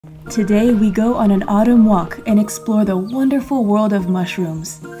Today we go on an autumn walk and explore the wonderful world of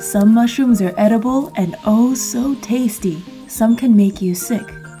mushrooms. Some mushrooms are edible and oh so tasty. Some can make you sick.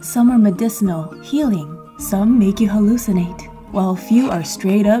 Some are medicinal, healing. Some make you hallucinate, while few are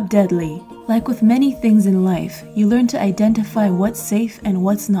straight up deadly. Like with many things in life, you learn to identify what's safe and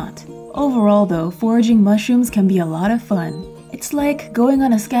what's not. Overall though, foraging mushrooms can be a lot of fun. It's like going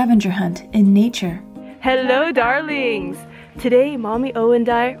on a scavenger hunt in nature. Hello darlings! Today, Mommy O and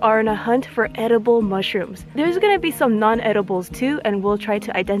I are on a hunt for edible mushrooms. There's gonna be some non-edibles too, and we'll try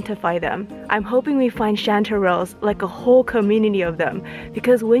to identify them. I'm hoping we find chanterelles, like a whole community of them,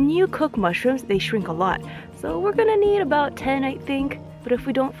 because when you cook mushrooms, they shrink a lot. So we're gonna need about 10, I think. But if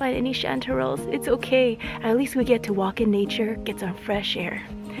we don't find any chanterelles, it's okay. At least we get to walk in nature, get some fresh air.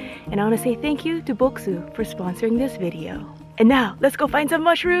 And I wanna say thank you to Boksu for sponsoring this video. And now, let's go find some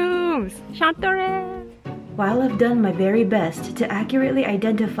mushrooms! Chanterelles! While I've done my very best to accurately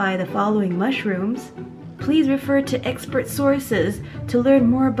identify the following mushrooms, please refer to expert sources to learn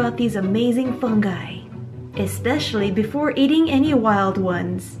more about these amazing fungi, especially before eating any wild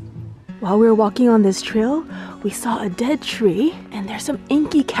ones. While we were walking on this trail, we saw a dead tree and there's some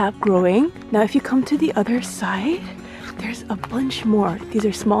inky cap growing. Now if you come to the other side, there's a bunch more. These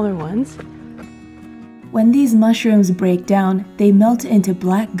are smaller ones. When these mushrooms break down, they melt into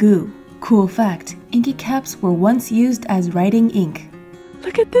black goo. Cool fact, inky caps were once used as writing ink.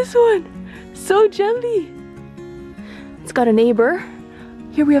 Look at this one! So jelly! It's got a neighbor.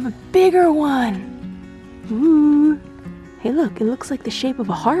 Here we have a bigger one! Ooh! Hey look, it looks like the shape of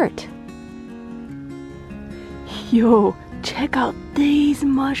a heart. Yo, check out these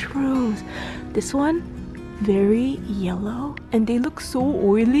mushrooms! This one, very yellow, and they look so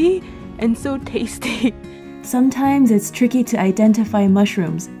oily and so tasty. Sometimes it's tricky to identify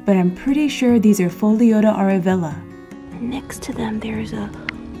mushrooms, but I'm pretty sure these are Pholiota arivella. Next to them there's a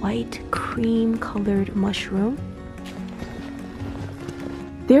white cream colored mushroom.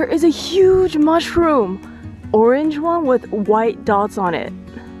 There is a huge mushroom! Orange one with white dots on it.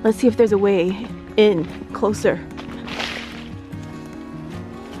 Let's see if there's a way in closer.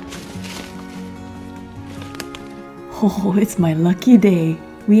 Oh, it's my lucky day.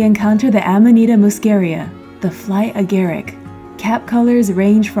 We encounter the Amanita muscaria, the fly agaric. Cap colors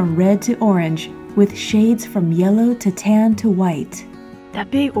range from red to orange, with shades from yellow to tan to white.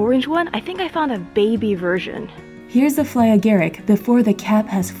 That big orange one, I think I found a baby version. Here's the fly agaric before the cap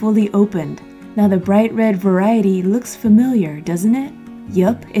has fully opened. Now the bright red variety looks familiar, doesn't it?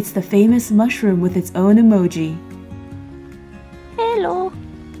 Yup, it's the famous mushroom with its own emoji. Hello!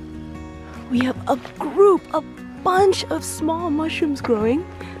 We have a bunch of small mushrooms growing.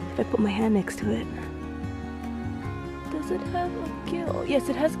 If I put my hand next to it. Does it have a gill? Yes,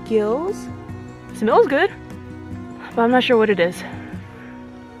 it has gills. Smells good, but I'm not sure what it is.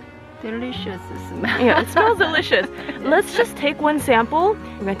 Delicious smell. Yeah, it smells delicious. Let's just take one sample.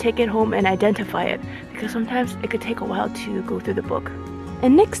 We're gonna take it home and identify it, because sometimes it could take a while to go through the book.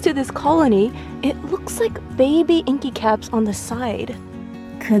 And next to this colony, it looks like baby inky caps on the side.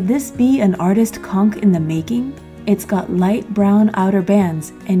 Could this be an artist conch in the making? It's got light brown outer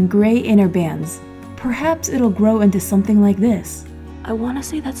bands and gray inner bands. Perhaps it'll grow into something like this. I want to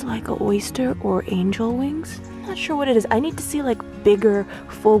say that's like an oyster or angel wings. Not sure what it is. I need to see like bigger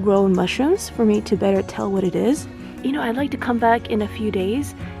full-grown mushrooms for me to better tell what it is. You know, I'd like to come back in a few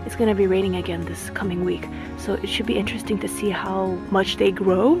days. It's going to be raining again this coming week. So it should be interesting to see how much they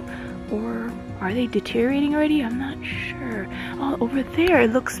grow. Or are they deteriorating already? I'm not sure. Oh, over there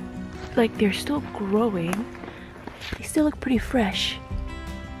it looks like they're still growing. They still look pretty fresh.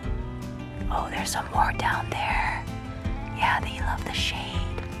 Oh, there's some more down there. Yeah, they love the shade.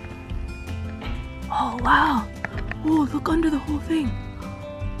 Oh, wow. Oh, look under the whole thing.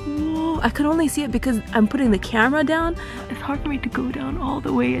 Whoa, I could only see it because I'm putting the camera down. It's hard for me to go down all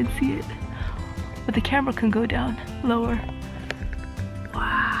the way and see it. But the camera can go down lower.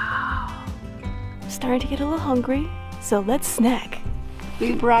 Wow. I'm starting to get a little hungry, so let's snack.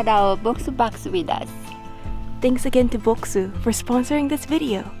 We brought our Boksu box with us. Thanks again to Boksu for sponsoring this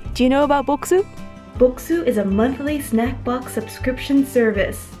video. Do you know about Boksu? Boksu is a monthly snack box subscription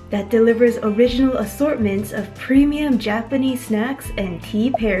service that delivers original assortments of premium Japanese snacks and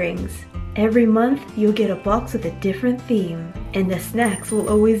tea pairings. Every month, you'll get a box with a different theme, and the snacks will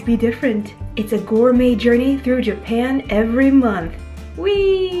always be different. It's a gourmet journey through Japan every month.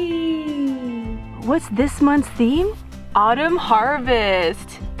 Whee! What's this month's theme? Autumn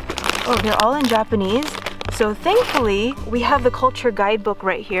harvest. Oh, they're all in Japanese. So thankfully, we have the culture guidebook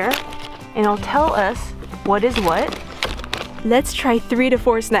right here, and it'll tell us what is what. Let's try 3 to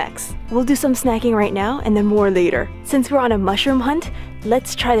 4 snacks. We'll do some snacking right now and then more later. Since we're on a mushroom hunt,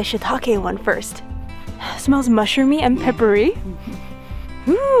 Let's try the shiitake one first. Smells mushroomy and peppery.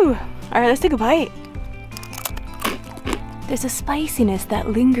 Ooh! Alright, let's take a bite. There's a spiciness that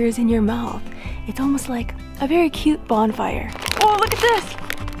lingers in your mouth. It's almost like a very cute bonfire. Oh, look at this!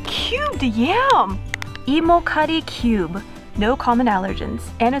 Cubed yam! Imo curry cube. No common allergens.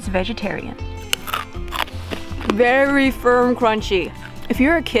 And it's vegetarian. Very firm, crunchy. If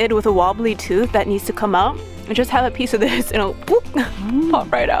you're a kid with a wobbly tooth that needs to come out, just have a piece of this and it'll whoop,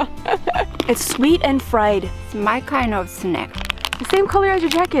 pop right out. It's sweet and fried. It's my kind of snack. The same color as your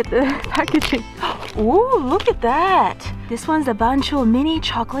jacket, the packaging. Ooh, look at that. This one's the Bancho mini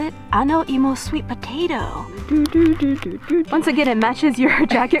chocolate ano imo sweet potato. Once again, it matches your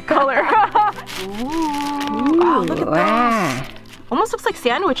jacket color. Ooh, wow, look at that. Almost looks like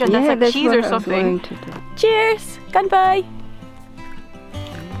sandwich and that's like cheese or something. Cheers! Ganbye!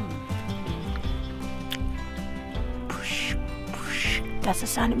 That's the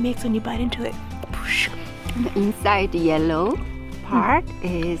sound it makes when you bite into it. The inside yellow part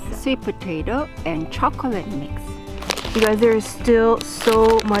is sweet potato and chocolate mix. You guys, there is still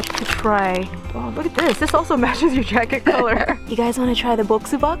so much to try. Oh, look at this. This also matches your jacket color. You guys want to try the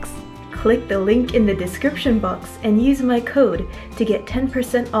boksu box? Click the link in the description box and use my code to get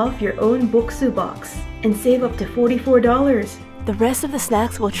 10% off your own boksu box and save up to $44. The rest of the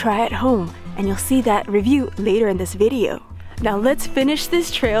snacks we'll try at home and you'll see that review later in this video. Now let's finish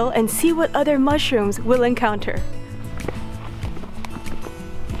this trail and see what other mushrooms we'll encounter.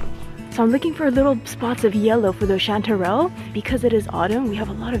 So I'm looking for little spots of yellow for the chanterelle. Because it is autumn, we have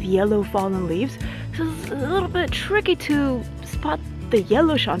a lot of yellow fallen leaves. So it's a little bit tricky to spot the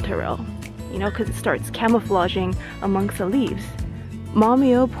yellow chanterelle, you know, because it starts camouflaging amongst the leaves.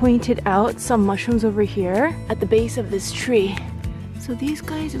 Mamio pointed out some mushrooms over here at the base of this tree. So these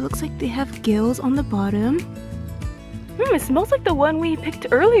guys, it looks like they have gills on the bottom. It smells like the one we picked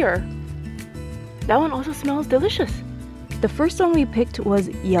earlier. That one also smells delicious. The first one we picked was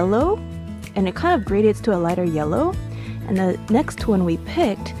yellow, and it kind of grades to a lighter yellow. And the next one we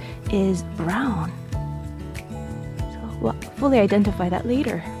picked is brown. So we'll fully identify that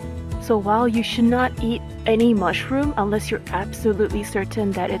later. So while you should not eat any mushroom unless you're absolutely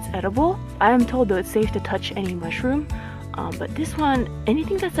certain that it's edible, I am told though it's safe to touch any mushroom. But this one,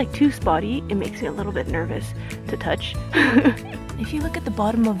 anything that's like too spotty, it makes me a little bit nervous to touch. If you look at the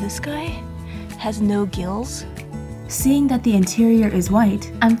bottom of this guy, it has no gills. Seeing that the interior is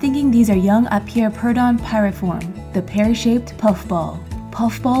white, I'm thinking these are young Apierperdon pyriform, the pear-shaped puffball.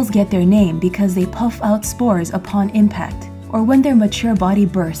 Puffballs get their name because they puff out spores upon impact, or when their mature body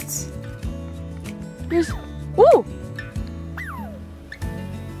bursts. Ooh!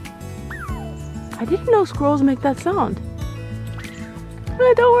 I didn't know squirrels make that sound.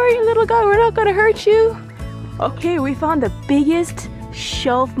 Don't worry, little guy, we're not gonna hurt you. Okay, we found the biggest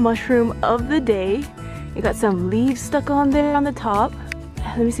shelf mushroom of the day. We got some leaves stuck on there on the top.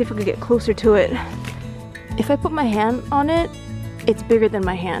 Let me see if I can get closer to it. If I put my hand on it, it's bigger than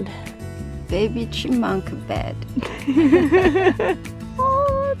my hand. Baby chipmunk bed.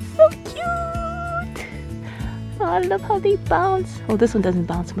 Oh, it's so cute. Oh, I love how they bounce. Oh, this one doesn't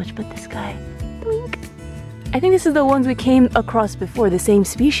bounce much, but this guy. Doink. I think this is the ones we came across before, the same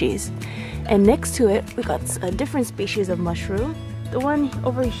species. And next to it, we got a different species of mushroom. The one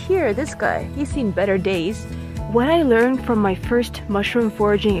over here, this guy, he's seen better days. What I learned from my first mushroom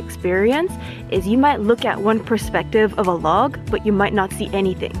foraging experience is you might look at one perspective of a log, but you might not see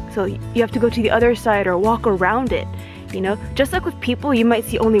anything. So you have to go to the other side or walk around it. You know, just like with people, you might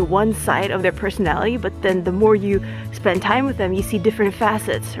see only one side of their personality, but then the more you spend time with them, you see different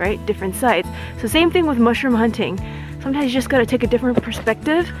facets, right? Different sides. So same thing with mushroom hunting. Sometimes you just gotta take a different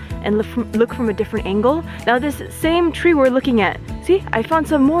perspective and look from a different angle. Now this same tree we're looking at, see, I found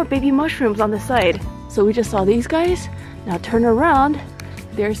some more baby mushrooms on the side. So we just saw these guys. Now turn around,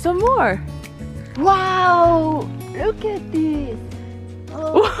 there's some more. Wow! Look at this!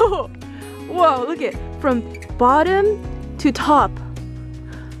 Oh. Whoa! Whoa, look at from bottom to top.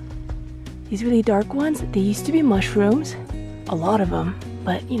 These really dark ones, they used to be mushrooms. A lot of them,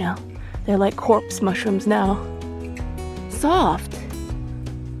 but you know, they're like corpse mushrooms now. Soft.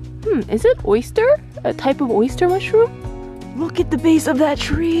 Is it oyster? A type of oyster mushroom? Look at the base of that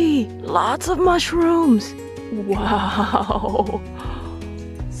tree. Lots of mushrooms. Wow.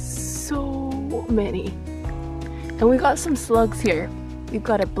 So many. And we got some slugs here. We've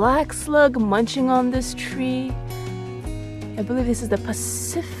got a black slug munching on this tree. I believe this is the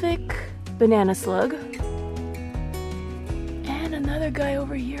Pacific banana slug. And another guy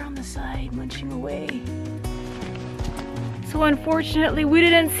over here on the side munching away. So unfortunately, we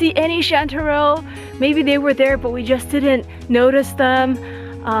didn't see any chanterelle. Maybe they were there, but we just didn't notice them.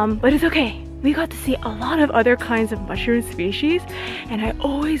 But it's okay. We got to see a lot of other kinds of mushroom species, and I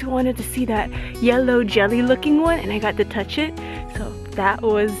always wanted to see that yellow jelly looking one, and I got to touch it. So that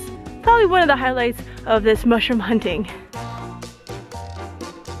was probably one of the highlights of this mushroom hunting.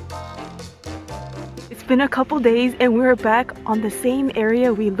 It's been a couple days and we're back on the same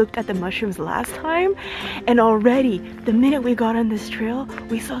area we looked at the mushrooms last time, and already the minute we got on this trail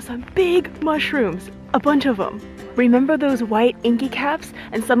we saw some big mushrooms, a bunch of them. Remember those white inky caps,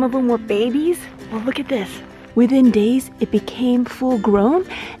 and some of them were babies? Well, look at this. Within days it became full grown,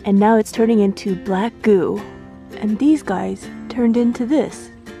 and now it's turning into black goo, and these guys turned into this.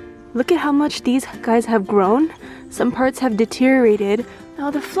 Look at how much these guys have grown. Some parts have deteriorated. Now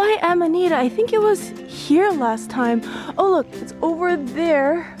the fly Amanita, I think it was here last time. Oh look, it's over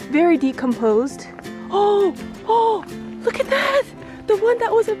there, very decomposed. Oh, look at that! The one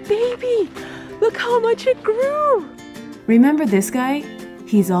that was a baby! Look how much it grew! Remember this guy?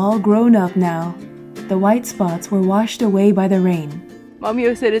 He's all grown up now. The white spots were washed away by the rain.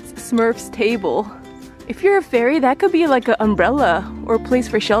 Mamio said it's Smurf's table. If you're a fairy, that could be like an umbrella or a place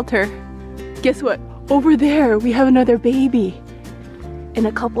for shelter. Guess what? Over there, we have another baby. In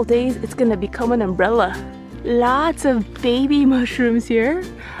a couple days, it's gonna become an umbrella. Lots of baby mushrooms here.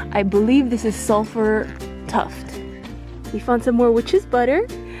 I believe this is sulfur tuft. We found some more witch's butter.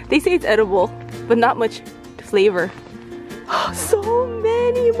 They say it's edible, but not much flavor. So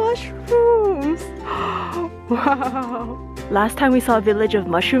many mushrooms! Wow! Last time we saw a village of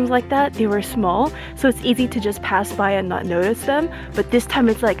mushrooms like that, they were small, so it's easy to just pass by and not notice them. But this time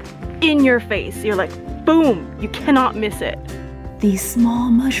it's like in your face. You're like, boom! You cannot miss it. These small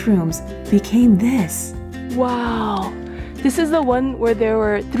mushrooms became this. Wow! This is the one where there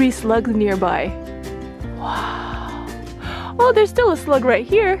were 3 slugs nearby. Wow! Oh, there's still a slug right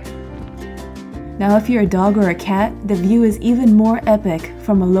here. Now if you're a dog or a cat, the view is even more epic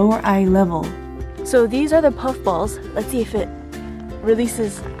from a lower eye level. So these are the puffballs. Let's see if it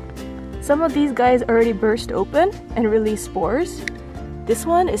releases. Some of these guys already burst open and release spores. This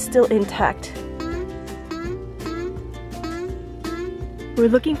one is still intact. We're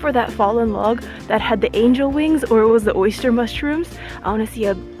looking for that fallen log that had the angel wings, or it was the oyster mushrooms. I want to see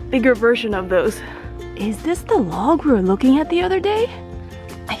a bigger version of those. Is this the log we were looking at the other day?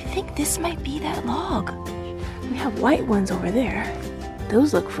 I think this might be that log. We have white ones over there.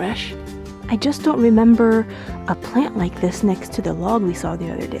 Those look fresh. I just don't remember a plant like this next to the log we saw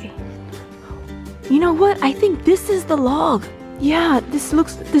the other day. You know what? I think this is the log. Yeah,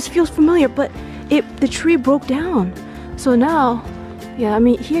 this feels familiar, but the tree broke down. So now, yeah, I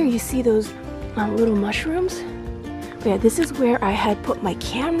mean, here you see those little mushrooms. But yeah, this is where I had put my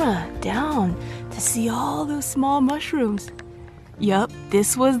camera down to see all those small mushrooms. Yup,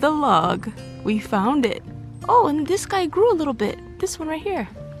 this was the log. We found it. Oh, and this guy grew a little bit. This one right here.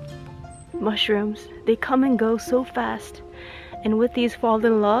 Mushrooms, they come and go so fast. And with these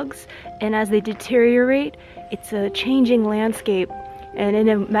fallen logs, and as they deteriorate, it's a changing landscape. And in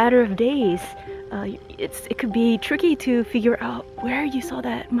a matter of days, it could be tricky to figure out where you saw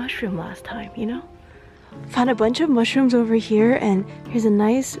that mushroom last time, you know? Found a bunch of mushrooms over here, and here's a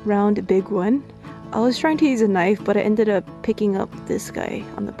nice round big one. I was trying to use a knife, but I ended up picking up this guy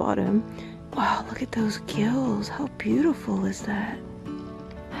on the bottom. Wow, look at those gills. How beautiful is that?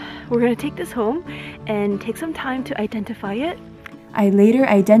 We're gonna take this home and take some time to identify it. I later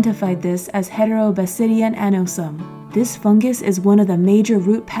identified this as Heterobasidium annosum. This fungus is one of the major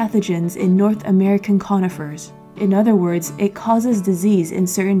root pathogens in North American conifers. In other words, it causes disease in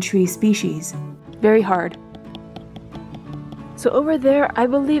certain tree species. Very hard. So over there, I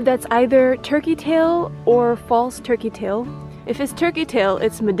believe that's either turkey tail or false turkey tail. If it's turkey tail,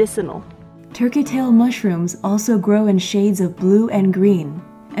 it's medicinal. Turkey tail mushrooms also grow in shades of blue and green,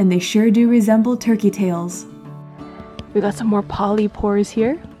 and they sure do resemble turkey tails. We got some more polypores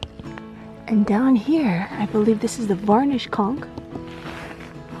here. And down here, I believe this is the varnish conch.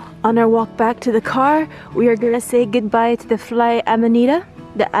 On our walk back to the car, we are gonna say goodbye to the fly Amanita,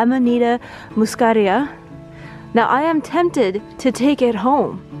 the Amanita muscaria. Now I am tempted to take it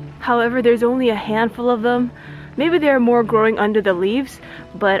home. However, there's only a handful of them. Maybe there are more growing under the leaves,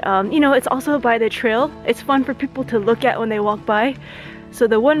 but you know, it's also by the trail. It's fun for people to look at when they walk by. So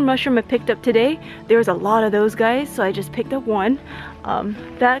the one mushroom I picked up today, there was a lot of those guys, so I just picked up one.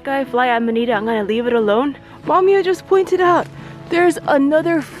 That guy, fly Amanita, I'm gonna leave it alone. Mamia just pointed out, there's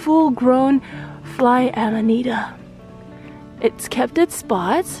another full-grown fly Amanita. It's kept its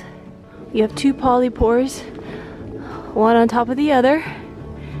spots. You have 2 polypores, one on top of the other.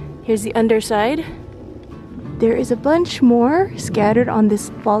 Here's the underside. There is a bunch more scattered on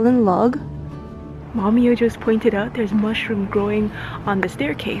this fallen log. Mommy just pointed out there's mushroom growing on the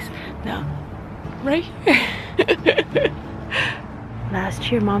staircase. Now, right here.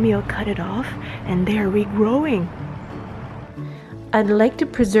 Last year, Mommy cut it off and they're regrowing. I'd like to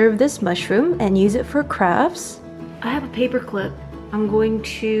preserve this mushroom and use it for crafts. I have a paper clip. I'm going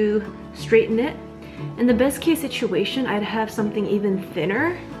to straighten it. In the best case situation, I'd have something even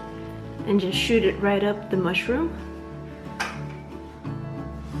thinner and just shoot it right up the mushroom.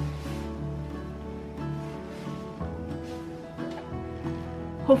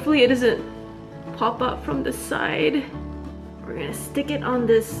 Hopefully it doesn't pop up from the side. We're gonna stick it on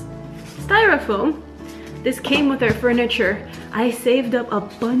this styrofoam. This came with our furniture. I saved up a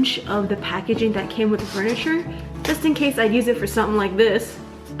bunch of the packaging that came with the furniture, just in case I'd use it for something like this.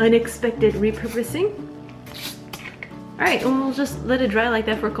 Unexpected repurposing. Alright, and we'll just let it dry like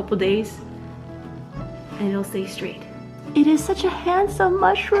that for a couple days. And it'll stay straight. It is such a handsome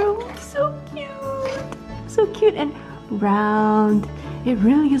mushroom. So cute. So cute and round. It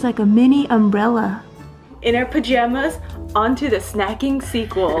really is like a mini umbrella. In our pajamas, onto the snacking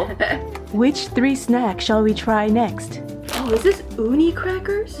sequel. Which 3 snacks shall we try next? Oh, is this uni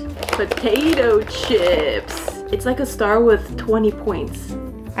crackers? Potato chips. It's like a star with 20 points.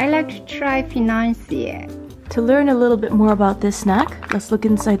 I like to try financier. To learn a little bit more about this snack, let's look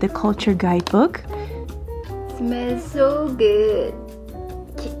inside the culture guidebook. Smells so good.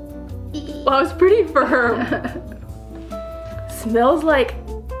 Wow, it's pretty firm. Smells like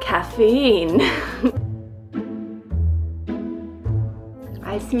caffeine.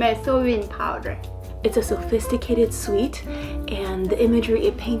 I smell sowing powder. It's a sophisticated sweet, and the imagery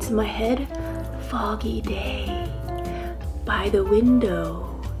it paints in my head, foggy day, by the window,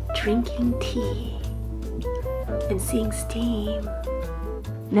 drinking tea, and seeing steam.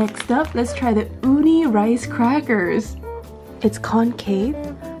 Next up, let's try the uni rice crackers. It's concave,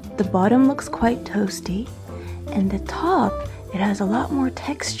 the bottom looks quite toasty, and the top, it has a lot more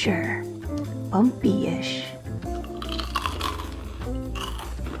texture, bumpy-ish.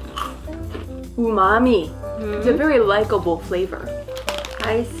 Umami. It's a very likable flavor.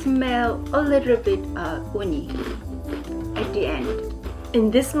 I smell a little bit of uni at the end. In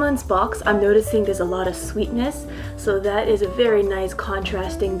this month's box, I'm noticing there's a lot of sweetness, so that is a very nice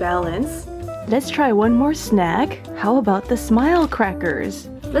contrasting balance. Let's try one more snack. How about the smile crackers?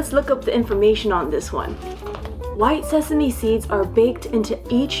 Let's look up the information on this one. White sesame seeds are baked into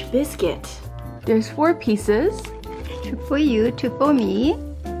each biscuit. There's 4 pieces. 2 for you, 2 for me.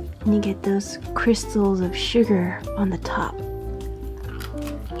 And you get those crystals of sugar on the top.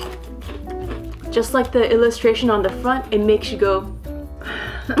 Just like the illustration on the front, it makes you go.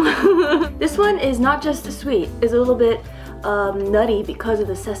 This one is not just sweet, it's a little bit nutty because of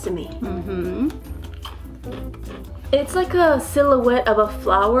the sesame. It's like a silhouette of a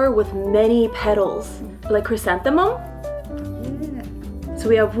flower with many petals, like chrysanthemum. So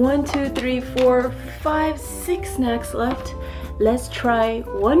we have 1, 2, 3, 4, 5, 6 snacks left. Let's try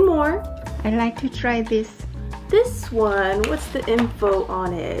one more. I like to try this. This one, what's the info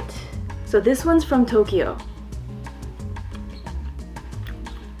on it? So this one's from Tokyo.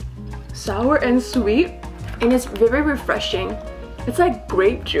 Sour and sweet, and it's very refreshing. It's like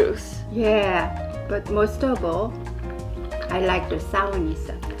grape juice. Yeah, but most of all, I like the sourness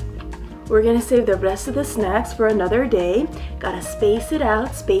of it. We're gonna save the rest of the snacks for another day. Gotta space it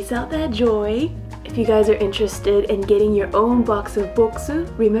out, space out that joy. If you guys are interested in getting your own box of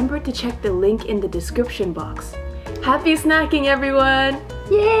boksu, remember to check the link in the description box. Happy snacking, everyone!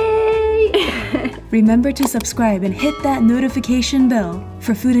 Yay! Remember to subscribe and hit that notification bell.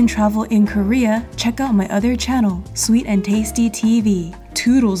 For food and travel in Korea, check out my other channel, Sweet and Tasty TV.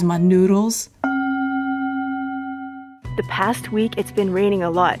 Toodles, my noodles. The past week it's been raining a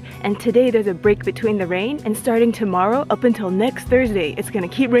lot, and today there's a break between the rain, and starting tomorrow up until next Thursday it's gonna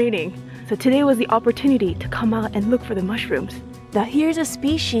keep raining. So today was the opportunity to come out and look for the mushrooms. Now here's a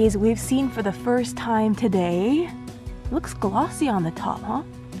species we've seen for the first time today. Looks glossy on the top, huh?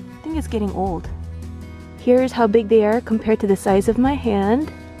 I think it's getting old. Here's how big they are compared to the size of my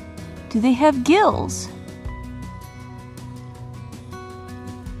hand. Do they have gills?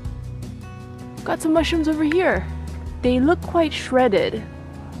 Got some mushrooms over here. They look quite shredded.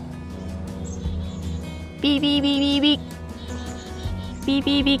 Beep beep beep beep beep. Beep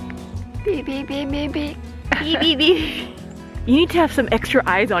beep beep. Beep, beep, beep, beep, beep. Beep beep beep. You need to have some extra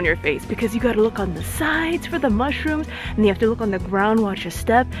eyes on your face because you gotta look on the sides for the mushrooms, and you have to look on the ground, watch your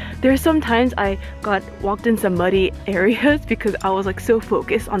step. There are some times I walked in some muddy areas because I was like so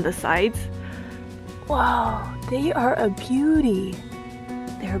focused on the sides. Wow, they are a beauty.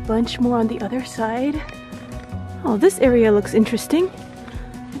 There are a bunch more on the other side. Oh, this area looks interesting.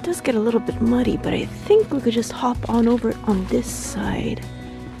 It does get a little bit muddy, but I think we could just hop on over on this side.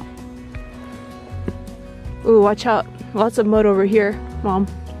 Ooh, watch out. Lots of mud over here, Mom.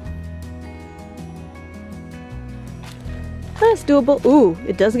 That's doable. Ooh,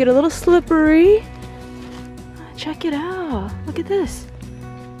 it does get a little slippery. Check it out. Look at this.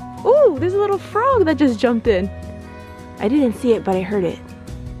 Ooh, there's a little frog that just jumped in. I didn't see it, but I heard it.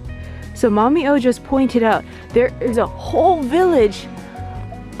 So Mommy O just pointed out there is a whole village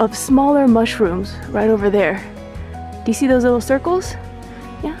of smaller mushrooms right over there. Do you see those little circles?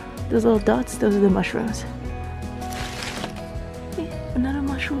 Yeah, those little dots, those are the mushrooms. Hey, another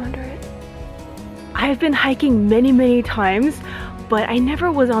mushroom under it. I've been hiking many times, but I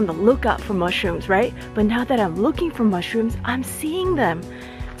never was on the lookout for mushrooms, right? But now that I'm looking for mushrooms, I'm seeing them.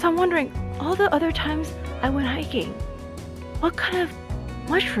 So I'm wondering, all the other times I went hiking, what kind of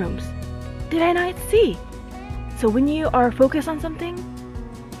mushrooms did I not see? So when you are focused on something,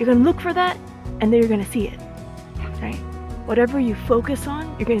 you're gonna look for that, and then you're gonna see it, right? Whatever you focus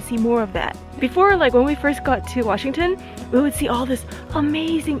on, you're gonna see more of that. Before, like when we first got to Washington, we would see all this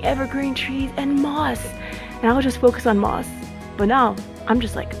amazing evergreen trees and moss, and I would just focus on moss. But now, I'm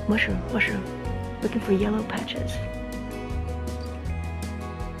just like, mushroom, looking for yellow patches.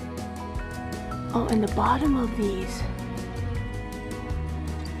 Oh, and the bottom of these.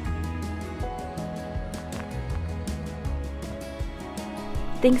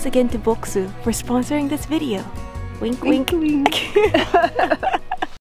 Thanks again to Boksu for sponsoring this video. Wink, wink. Wink.